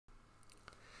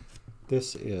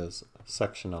This is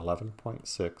section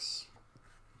 11.6,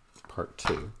 part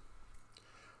 2.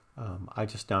 I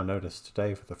just now noticed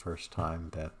today for the first time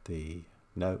that the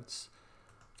notes,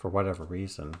 for whatever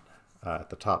reason, at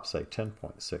the top say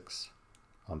 10.6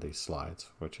 on these slides,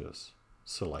 which is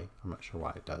silly. I'm not sure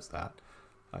why it does that.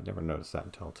 I never noticed that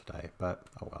until today, but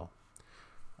oh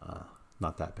well.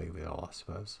 Not that big of a deal, I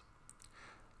suppose.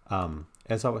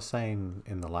 As I was saying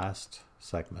in the last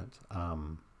segment,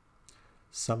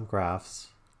 some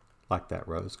graphs, like that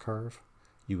rose curve,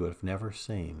 you would have never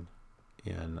seen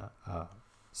in a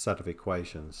set of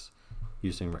equations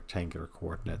using rectangular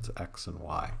coordinates x and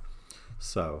y.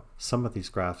 So some of these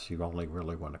graphs you only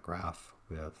really want to graph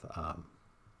with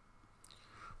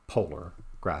polar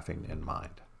graphing in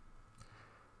mind.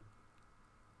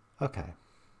 Okay,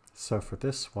 so for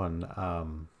this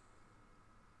one,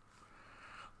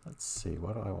 let's see,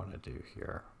 what do I want to do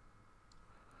here?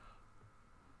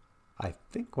 I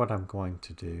think what I'm going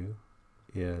to do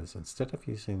is, instead of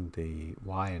using the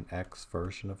y and x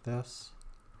version of this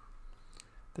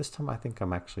time I think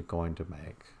I'm actually going to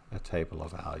make a table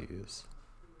of values.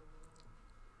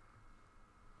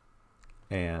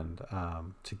 And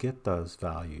to get those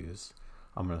values,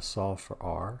 I'm going to solve for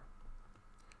r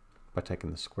by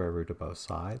taking the square root of both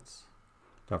sides.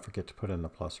 Don't forget to put in the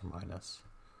plus or minus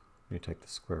when you take the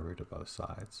square root of both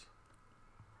sides.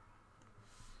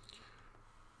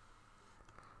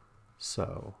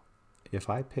 So if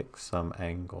I pick some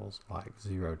angles like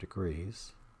 0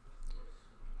 degrees,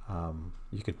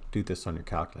 you could do this on your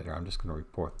calculator. I'm just going to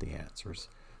report the answers.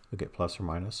 You'll get plus or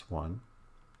minus 1.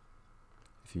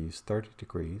 If you use 30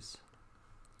 degrees,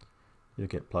 you'll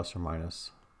get plus or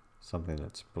minus something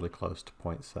that's really close to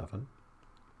 0.7.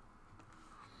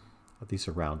 These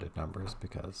are rounded numbers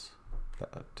because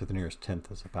to the nearest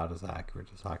tenth is about as accurate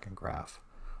as I can graph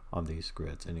on these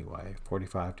grids anyway.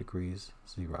 45 degrees,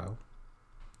 0.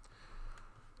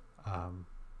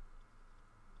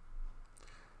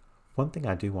 One thing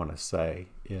I do want to say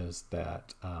is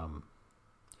that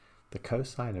the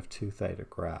cosine of 2 theta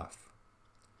graph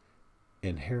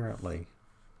inherently,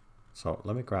 so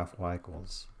let me graph y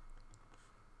equals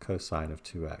cosine of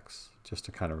 2x, just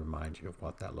to kind of remind you of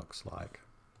what that looks like,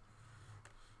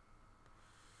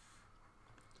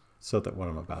 so that what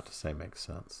I'm about to say makes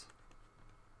sense.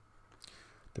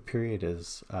 The period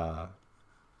is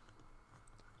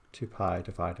 2 pi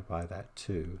divided by that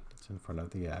 2 that's in front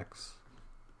of the x.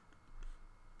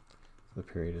 The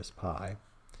period is pi.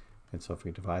 And so if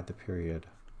we divide the period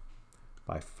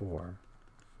by 4,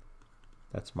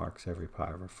 that marks every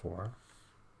pi over 4.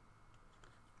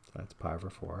 So that's pi over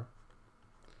 4.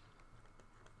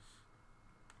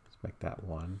 Let's make that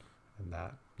 1 and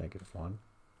that -1.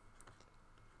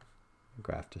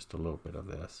 Graph just a little bit of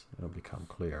this. It'll become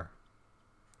clear.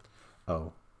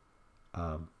 Oh,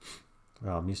 well,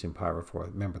 I'm using pi over 4.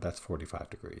 Remember, that's 45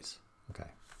 degrees.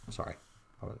 Okay, sorry.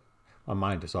 My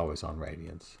mind is always on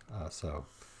radians, so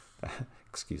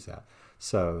excuse that.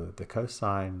 So the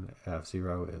cosine of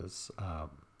 0 is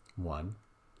 1.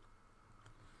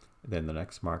 Then the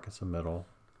next mark is a middle,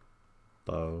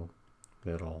 low,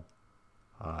 middle,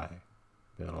 high,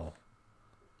 middle,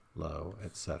 low,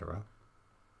 etc.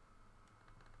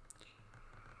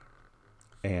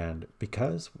 And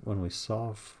because when we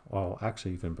solve, well,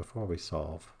 actually even before we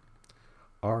solve,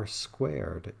 r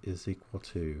squared is equal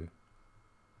to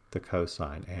the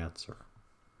cosine answer.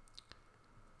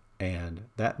 And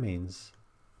that means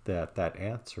that that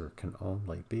answer can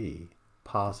only be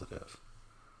positive,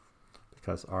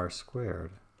 because r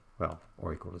squared, well,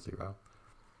 or equal to 0,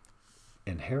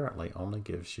 inherently only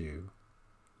gives you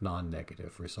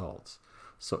non-negative results.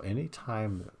 So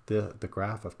anytime the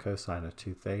graph of cosine of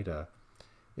 2 theta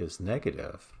is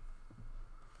negative,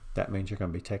 that means you're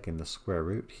going to be taking the square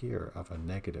root here of a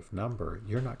negative number.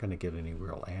 You're not going to get any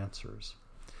real answers.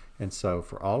 And so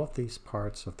for all of these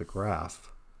parts of the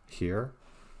graph here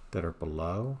that are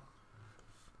below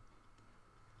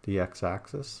the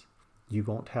x-axis, you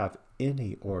won't have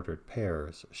any ordered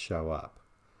pairs show up.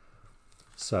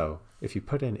 So if you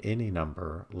put in any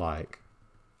number like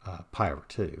pi over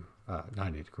 2,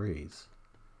 90 degrees,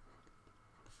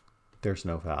 there's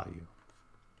no value,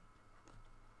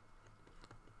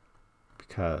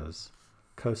 because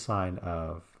cosine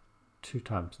of 2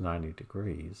 times 90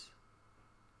 degrees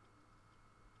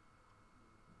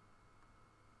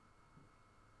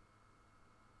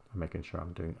I'm making sure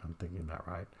I'm thinking that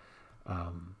right.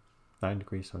 9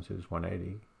 degrees times 2 is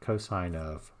 180. Cosine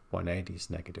of 180 is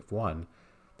 -1.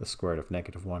 The square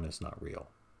root of -1 is not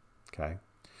real. Okay,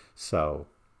 so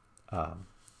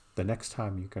the next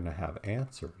time you're going to have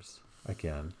answers,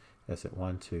 again, is at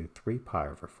 1, 2, 3 pi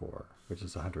over 4, which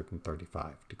is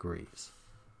 135 degrees.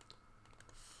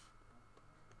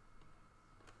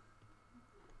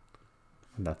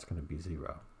 And that's going to be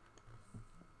 0.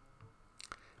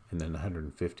 And then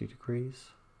 150 degrees,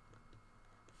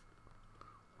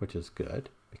 which is good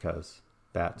because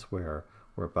that's where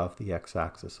we're above the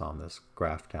x-axis on this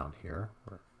graph down here.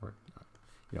 We're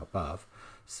above.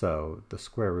 So the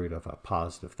square root of a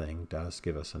positive thing does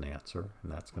give us an answer,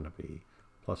 and that's going to be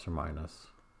plus or minus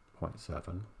 0.7.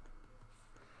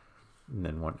 And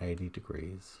then 180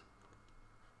 degrees,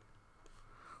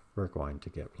 we're going to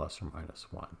get plus or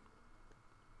minus 1.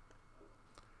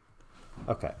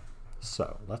 Okay,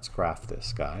 so let's graph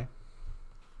this guy.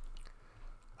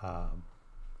 Let's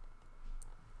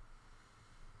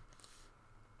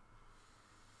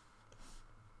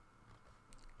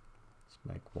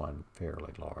make one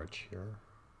fairly large here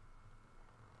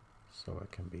so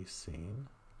it can be seen.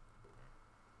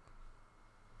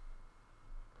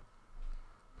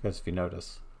 Because if you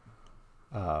notice,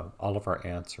 all of our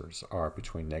answers are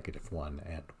between -1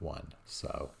 and 1.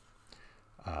 So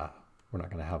we're not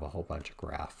going to have a whole bunch of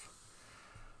graph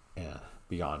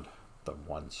beyond the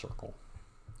 1 circle.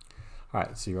 All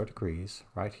right, 0 degrees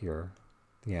right here.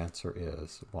 The answer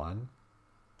is 1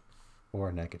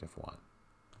 or -1.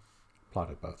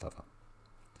 Plotted both of them.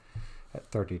 At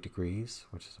 30 degrees,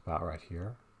 which is about right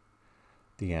here,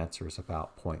 the answer is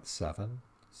about 0.7.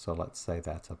 So let's say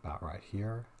that's about right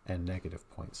here, and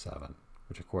 -0.7,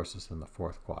 which of course is in the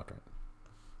 4th quadrant.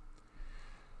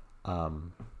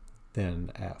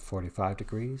 Then at 45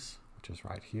 degrees, which is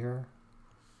right here,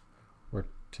 we're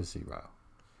to 0.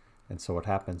 And so what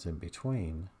happens in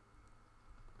between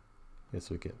is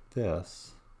we get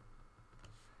this,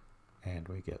 and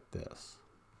we get this.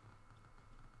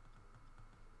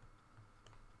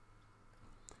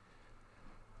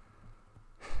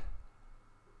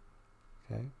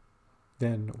 Okay.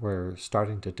 Then we're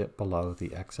starting to dip below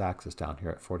the x-axis down here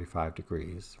at 45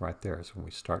 degrees. Right there is when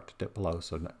we start to dip below.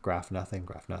 So graph nothing,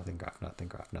 graph nothing, graph nothing,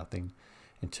 graph nothing,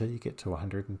 until you get to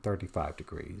 135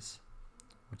 degrees,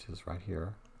 which is right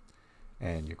here.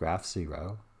 And you graph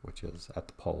 0, which is at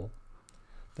the pole.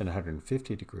 Then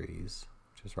 150 degrees,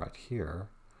 which is right here.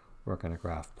 We're going to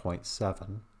graph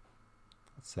 0.7.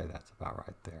 Let's say that's about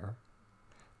right there.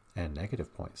 And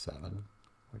 -0.7,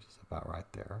 which is about right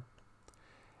there.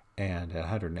 And at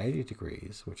 180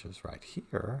 degrees, which is right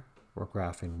here, we're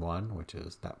graphing 1, which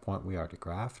is that point we already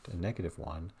graphed, and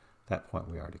 -1, that point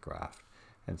we already graphed.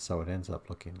 And so it ends up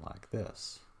looking like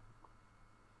this.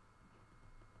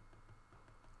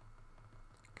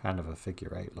 Kind of a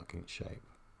figure 8 looking shape.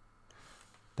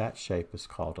 That shape is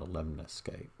called a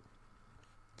lemniscate.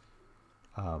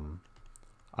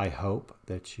 I hope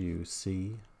that you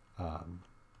see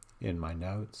in my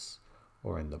notes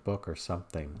or in the book or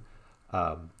something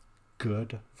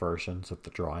good versions of the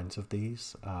drawings of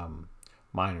these.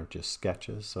 Mine are just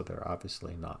sketches, so they're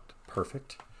obviously not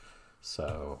perfect.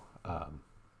 So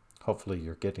hopefully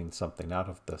you're getting something out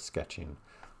of the sketching,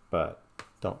 but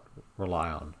don't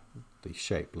rely on the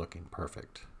shape looking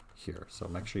perfect here. So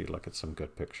make sure you look at some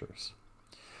good pictures.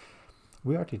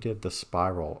 We already did the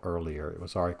spiral earlier. It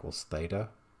was r equals theta.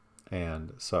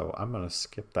 And so I'm going to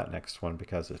skip that next one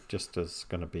because it just is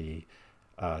going to be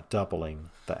doubling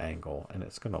the angle, and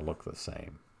it's going to look the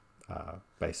same,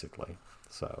 basically.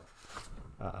 So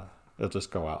it'll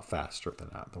just go out faster than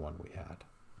the one we had.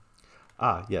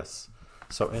 Yes.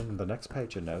 So in the next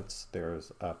page of notes,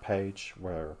 there's a page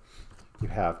where you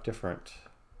have different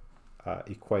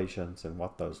equations and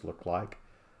what those look like.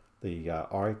 The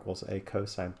r equals a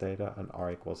cosine theta and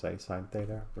r equals a sine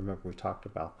theta. Remember, we talked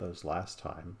about those last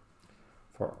time.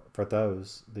 For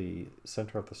those, the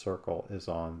center of the circle is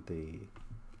on the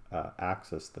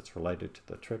axis that's related to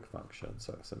the trig function.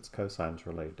 So since cosine is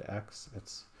related to x,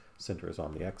 its center is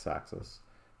on the x-axis.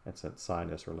 And since sine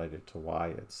is related to y,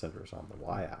 its center is on the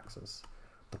y-axis.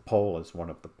 The pole is one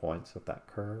of the points of that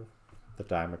curve. The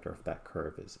diameter of that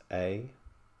curve is a.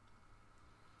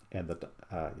 And the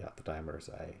diameter is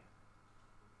a.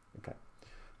 Okay.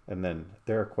 And then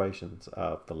there are equations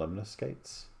of the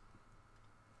lemniscates.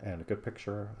 And a good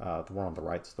picture, the one on the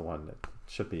right is the one that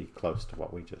should be close to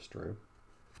what we just drew.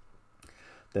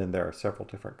 Then there are several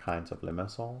different kinds of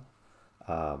limosol.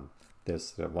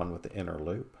 There's the one with the inner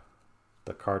loop,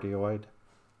 the cardioid,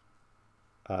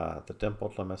 the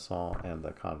dimpled limosol, and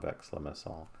the convex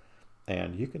limosol.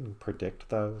 And you can predict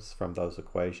those from those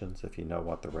equations if you know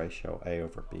what the ratio A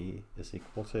over B is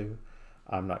equal to.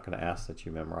 I'm not going to ask that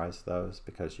you memorize those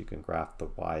because you can graph the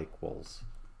y equals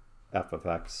f of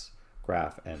x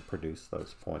graph and produce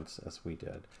those points as we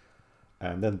did.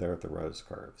 And then there are the Rose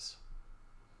curves.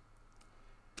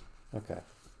 Okay.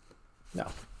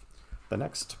 Now, the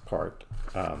next part,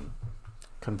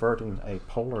 converting a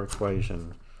polar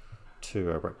equation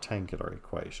to a rectangular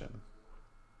equation.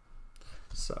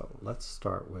 So let's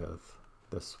start with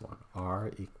this one.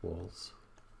 R equals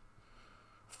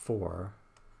 4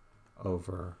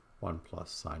 over 1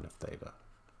 plus sine of theta.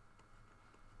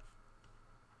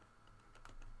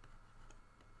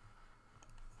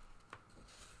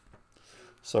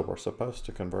 So we're supposed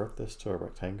to convert this to a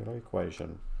rectangular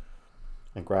equation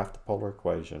and graph the polar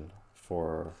equation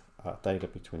for theta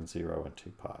between 0 and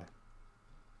 2 pi.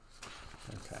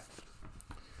 Okay.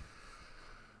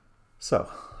 So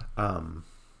I'm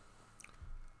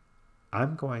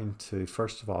going to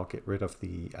first of all get rid of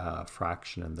the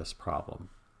fraction in this problem.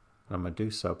 And I'm going to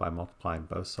do so by multiplying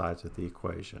both sides of the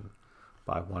equation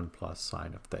by 1 plus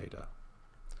sine of theta.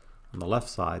 On the left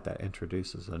side, that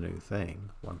introduces a new thing,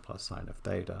 1 plus sine of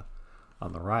theta.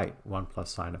 On the right, 1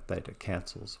 plus sine of theta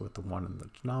cancels with the 1 in the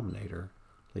denominator,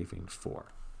 leaving 4.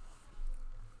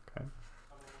 Okay.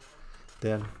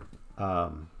 Then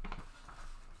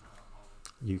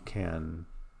you can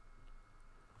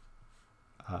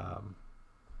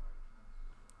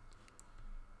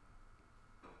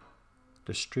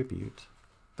distribute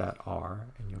that r,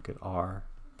 and you'll get r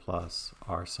plus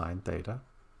r sine theta.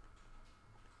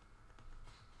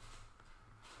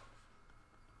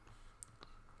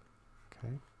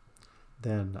 Okay.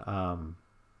 Then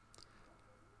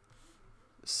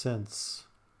since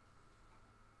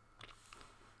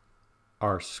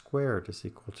r squared is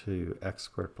equal to x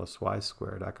squared plus y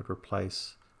squared, I could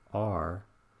replace r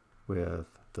with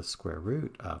the square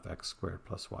root of x squared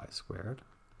plus y squared.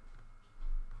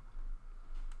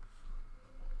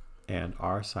 And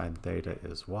r sine theta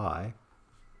is y.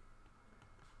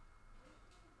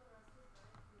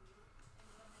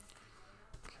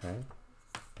 Okay,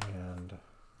 and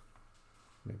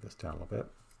move this down a little bit.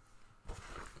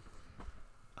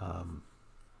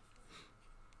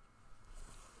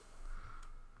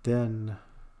 Then,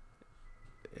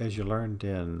 as you learned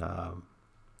in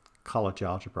college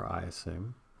algebra, I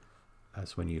assume,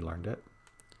 as when you learned it,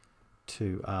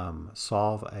 to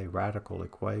solve a radical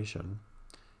equation,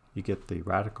 you get the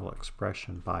radical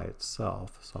expression by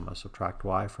itself. So I'm going to subtract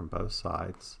y from both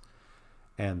sides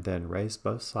and then raise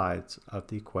both sides of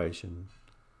the equation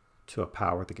to a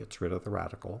power that gets rid of the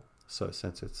radical. So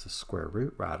since it's a square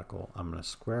root radical, I'm going to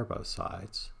square both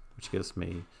sides, which gives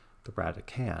me the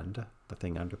radicand, the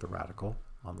thing under the radical,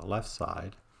 on the left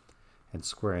side. And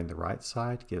squaring the right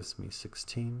side gives me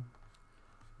 16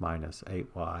 minus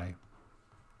 8y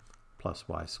plus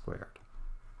y squared.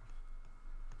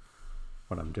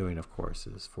 What I'm doing, of course,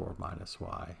 is 4 minus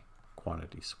y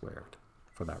quantity squared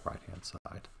for that right-hand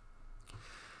side.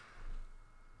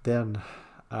 Then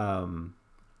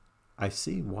I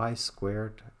see y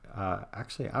squared.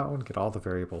 Actually, I want to get all the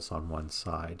variables on one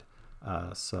side.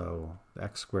 So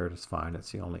x squared is fine.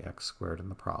 It's the only x squared in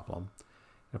the problem.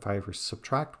 If I ever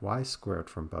subtract y squared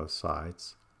from both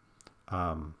sides,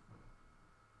 that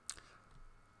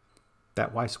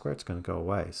y squared is going to go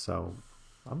away. So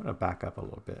I'm going to back up a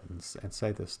little bit and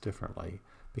say this differently.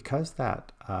 Because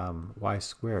that y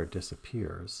squared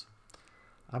disappears,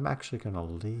 I'm actually going to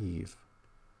leave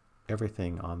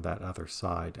everything on that other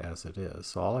side as it is.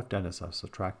 So all I've done is I've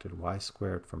subtracted y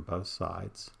squared from both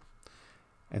sides.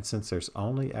 And since there's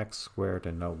only x squared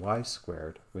and no y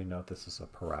squared, we know this is a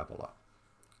parabola.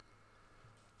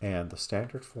 And the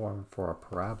standard form for a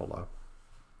parabola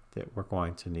that we're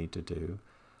going to need to do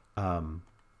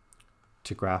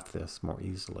to graph this more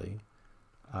easily,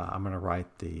 I'm going to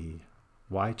write the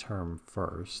y term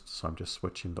first, so I'm just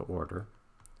switching the order.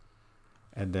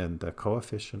 And then the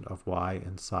coefficient of y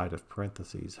inside of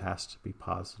parentheses has to be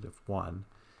positive 1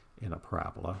 in a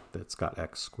parabola that's got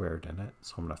x squared in it.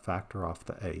 So I'm going to factor off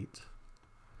the 8,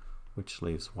 which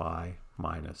leaves y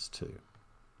minus 2.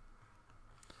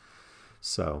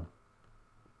 So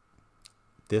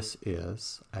this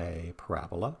is a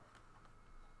parabola.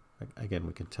 Again,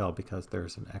 we can tell because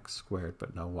there's an x squared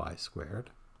but no y squared.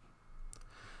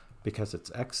 Because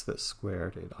it's x that's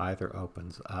squared, it either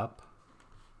opens up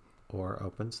or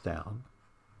opens down.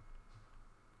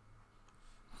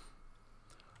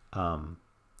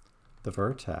 The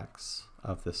vertex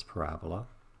of this parabola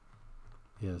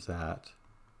is at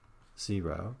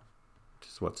 0, which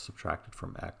is what's subtracted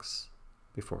from x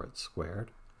before it's squared,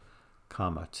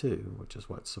 comma 2, which is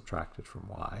what's subtracted from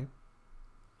y,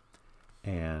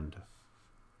 and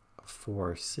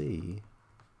 4c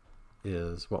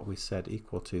is what we set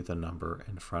equal to the number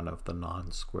in front of the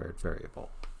non-squared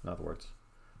variable. In other words,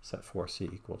 set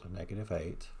 4c equal to negative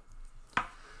 8.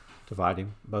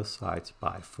 Dividing both sides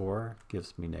by 4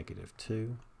 gives me negative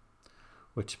 2,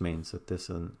 which means that this,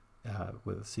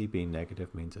 with C being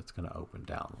negative, means it's going to open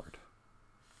downward.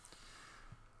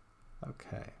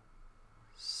 Okay,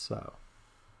 so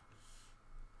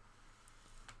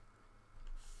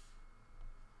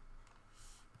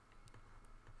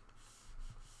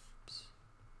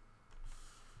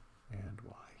and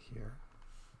Y here.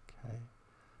 Okay,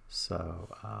 so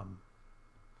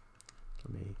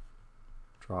let me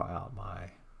draw out my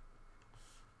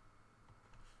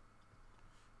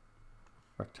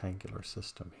rectangular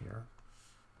system here.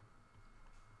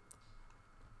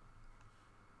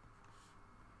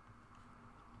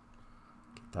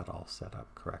 Get that all set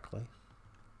up correctly.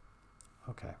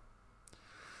 Okay,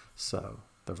 so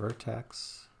the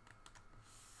vertex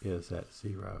is at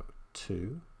 0,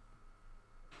 2.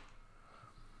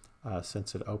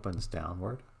 Since it opens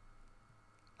downward,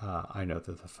 I know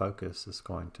that the focus is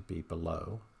going to be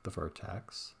below the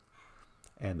vertex,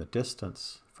 and the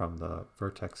distance from the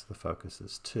vertex to the focus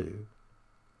is 2,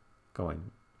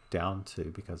 going down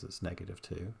 2 because it's negative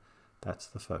 2. That's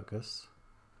the focus.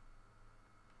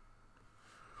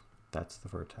 That's the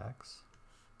vertex.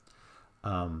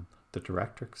 The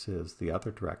directrix is the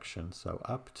other direction, so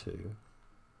up 2.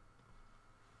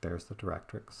 There's the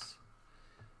directrix.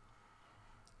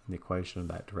 And the equation of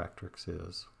that directrix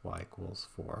is y equals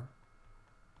 4.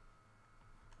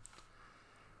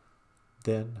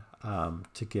 Then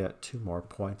to get 2 more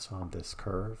points on this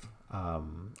curve,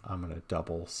 I'm going to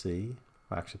double C,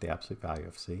 well, actually the absolute value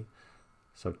of C.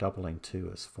 So doubling 2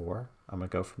 is 4. I'm going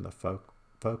to go from the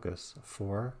focus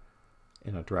 4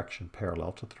 in a direction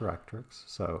parallel to the directrix.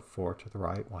 So 4 to the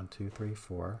right, 1, 2, 3,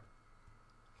 4.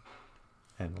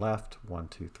 And left, 1,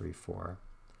 2, 3, 4.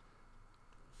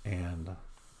 And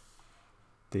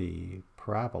the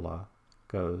parabola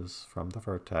goes from the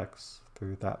vertex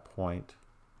through that point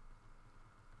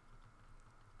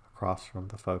across from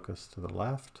the focus to the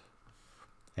left,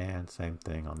 and same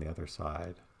thing on the other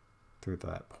side through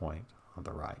that point on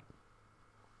the right.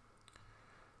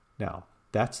 Now,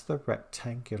 that's the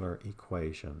rectangular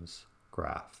equations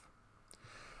graph.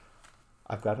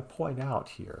 I've got to point out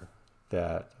here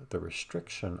that the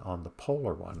restriction on the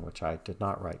polar one, which I did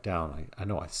not write down, I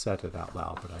know I said it out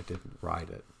loud, but I didn't write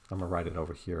it. I'm going to write it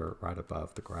over here right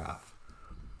above the graph.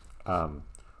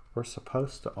 We're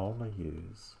supposed to only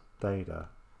use theta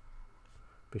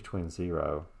between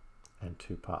 0 and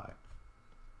 2 pi.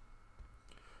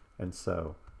 And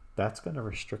so that's going to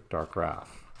restrict our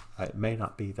graph. It may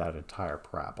not be that entire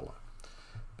parabola,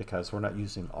 because we're not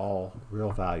using all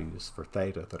real values for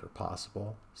theta that are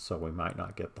possible, so we might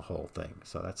not get the whole thing.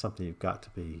 So that's something you've got to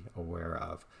be aware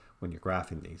of when you're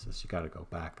graphing these, is you got to go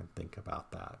back and think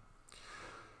about that.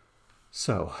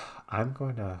 So I'm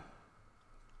going to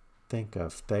think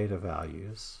of theta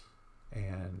values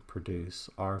and produce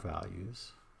R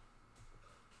values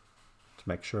to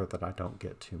make sure that I don't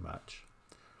get too much.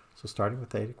 So starting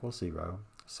with theta equals 0,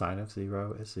 sine of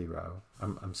 0 is 0.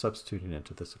 I'm substituting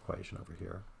into this equation over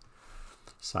here.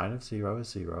 Sine of 0 is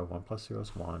 0, 1 plus 0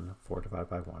 is 1, 4 divided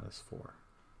by 1 is 4.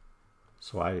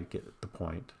 So I get the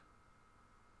point.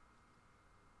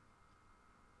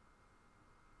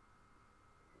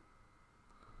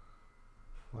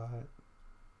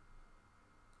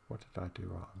 What did I do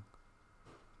wrong?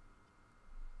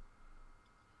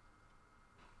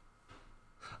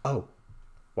 Oh,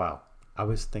 wow. I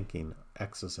was thinking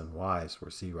x's and y's were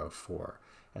 0, 4,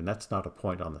 and that's not a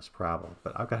point on this parabola,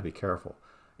 but I've got to be careful.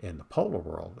 In the polar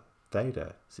world,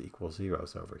 theta is equals 0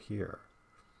 is over here,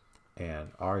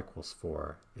 and r equals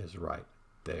 4 is right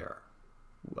there.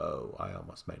 Whoa, I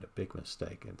almost made a big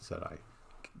mistake and said I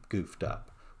goofed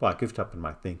up. Well, I goofed up in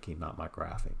my thinking, not my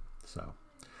graphing. So,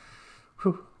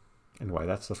 whew. Anyway,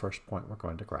 that's the first point we're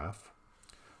going to graph.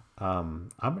 I'm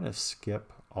going to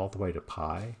skip all the way to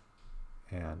pi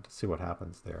and see what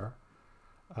happens there.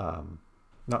 No,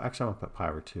 actually, I'm going to put pi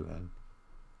over 2 in,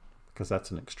 because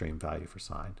that's an extreme value for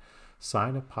sine.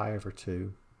 Sine of pi over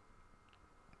 2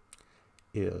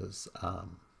 is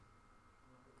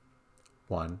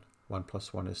 1. 1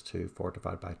 plus 1 is 2. 4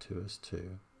 divided by 2 is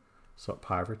 2. So at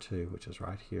pi over 2, which is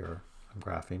right here, I'm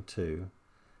graphing 2.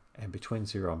 And between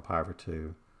 0 and pi over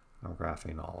 2, I'm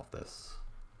graphing all of this.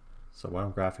 So what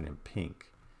I'm graphing in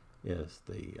pink is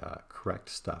the correct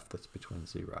stuff that's between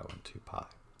 0 and 2 pi.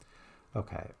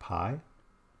 Okay, pi.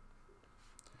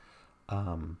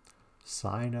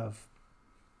 Sine of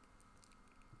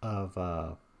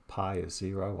pi is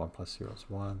 0. 1 plus 0 is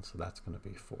 1, so that's going to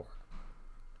be 4.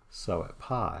 So at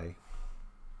pi,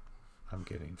 I'm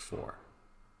getting 4.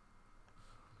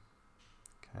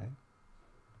 Okay.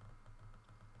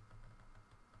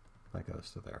 That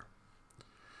goes to there.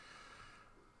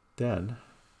 Then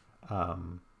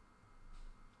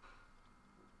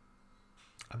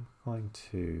I'm going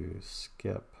to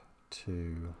skip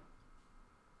to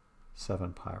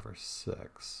 7 pi over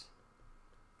 6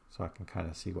 so I can kind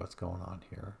of see what's going on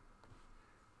here.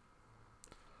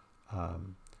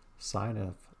 Sine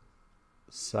of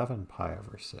 7 pi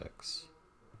over 6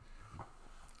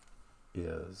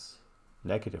 is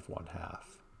negative 1/2.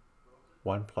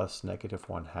 1 plus negative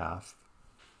 1/2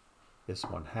 is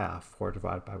 1/2. 4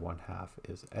 divided by 1/2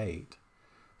 is 8.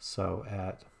 So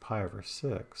at pi over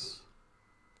 6,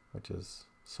 which is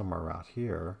somewhere around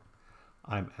here,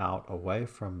 I'm out away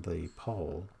from the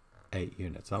pole 8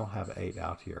 units. I don't have 8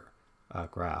 out here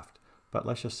graphed, but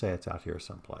let's just say it's out here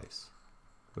someplace,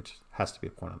 which has to be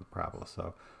a point on the parabola.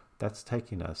 So that's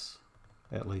taking us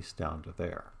at least down to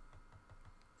there.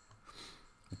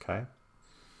 Okay?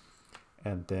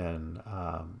 And then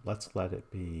let's let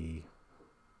it be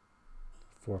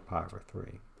 4 pi over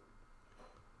 3.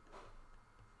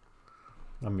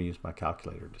 I'm going to use my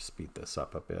calculator to speed this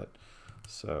up a bit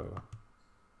so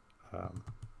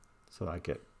that I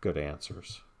get good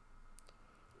answers.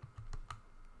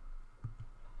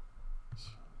 So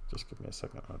just give me a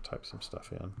second. I'm going to type some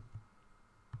stuff in.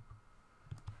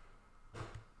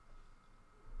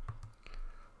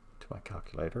 To my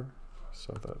calculator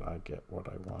so that I get what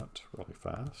I want really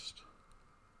fast.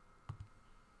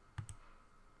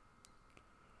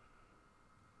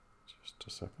 Just a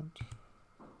second.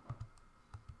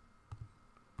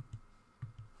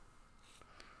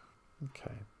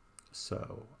 Okay,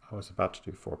 so I was about to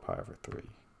do 4 pi over 3.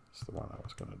 It's the one I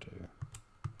was going to do.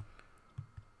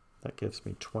 That gives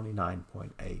me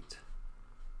 29.8.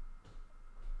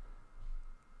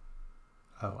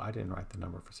 Oh, I didn't write the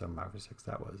number for 7 pi over 6.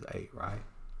 That was 8, right?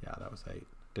 Yeah, that was 8.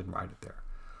 Didn't write it there.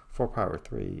 4 pi over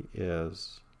 3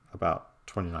 is about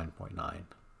 29.9.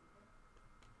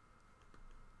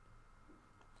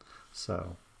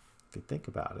 So, if you think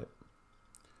about it,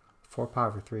 4 pi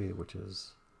over 3, which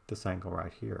is this angle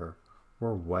right here,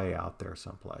 we're way out there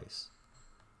someplace.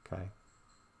 Okay,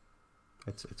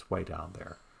 it's way down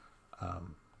there.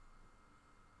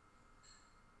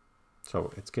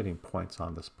 So it's getting points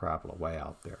on this parabola way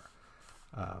out there.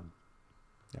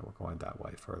 Yeah, we're going that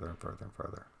way further and further and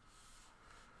further.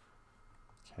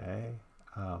 Okay,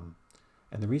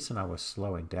 and the reason I was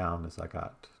slowing down as I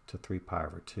got to 3 pi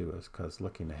over 2 is because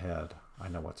looking ahead, I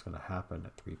know what's going to happen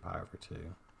at 3 pi over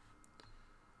 2.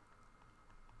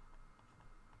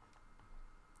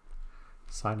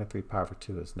 Sine of 3 pi over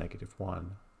 2 is negative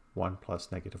 1. 1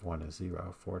 plus negative 1 is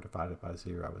 0. 4 divided by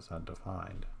 0 is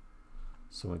undefined.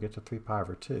 So when we get to 3 pi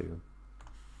over 2,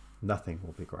 nothing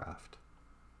will be graphed.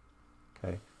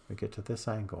 Okay, we get to this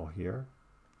angle here,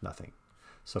 nothing.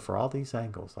 So for all these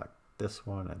angles, like this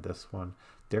one and this one,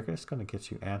 they're just going to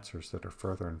get you answers that are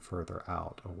further and further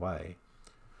out away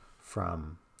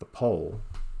from the pole.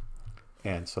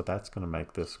 And so that's going to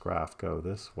make this graph go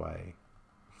this way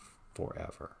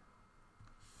forever.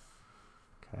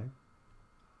 Okay.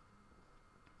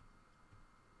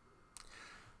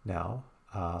 Now,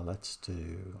 let's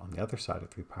do, on the other side of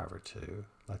 3 pi over 2,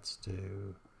 let's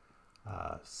do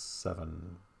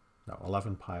 11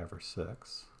 pi over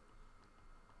 6,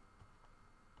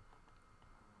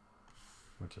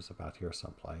 which is about here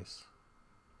someplace.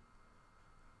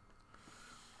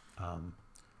 I'm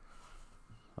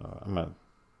going to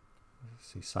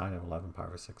see sine of 11 pi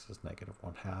over 6 is negative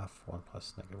 1/2. 1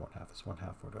 plus negative 1/2 is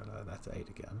 1/2. That's 8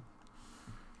 again.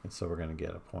 And so we're going to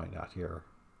get a point out here.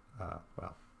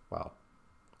 Well,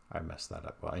 I messed that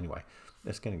up. Well, anyway,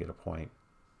 it's going to get a point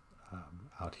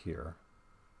out here.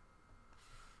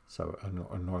 So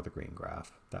ignore the green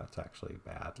graph. That's actually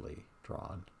badly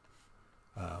drawn.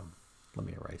 Let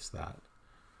me erase that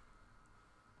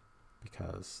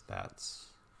because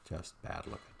that's just bad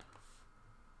looking.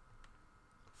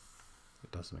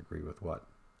 It doesn't agree with what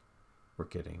we're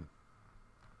getting.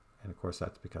 And of course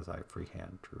that's because I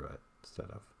freehand drew it instead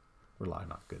of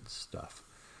relying on good stuff.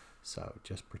 So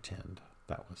just pretend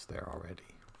that was there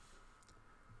already.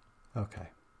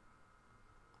 Okay.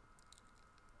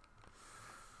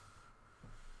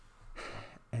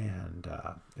 And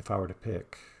if I were to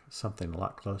pick something a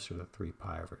lot closer to 3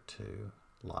 pi over 2,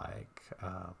 like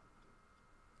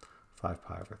 5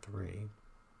 pi over 3,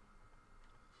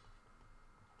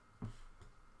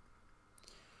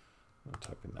 I'm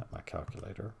typing that in my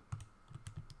calculator.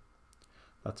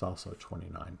 That's also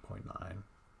 29.9.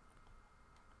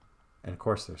 And of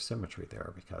course there's symmetry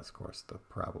there because of course the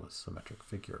parabola is a symmetric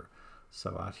figure.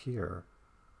 So out here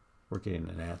we're getting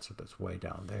an answer that's way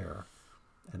down there.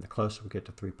 And the closer we get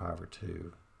to 3 pi over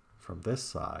 2 from this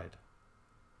side,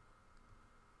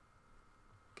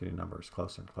 getting numbers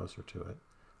closer and closer to it,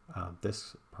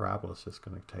 this parabola is just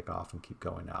going to take off and keep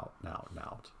going out and out and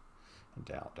out. and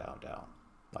down, down, down,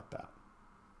 like that.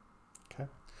 Okay,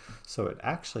 so it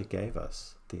actually gave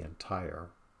us the entire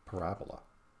parabola,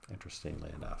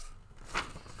 interestingly enough.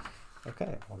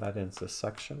 Okay, well that ends this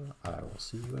section. I will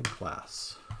see you in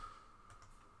class.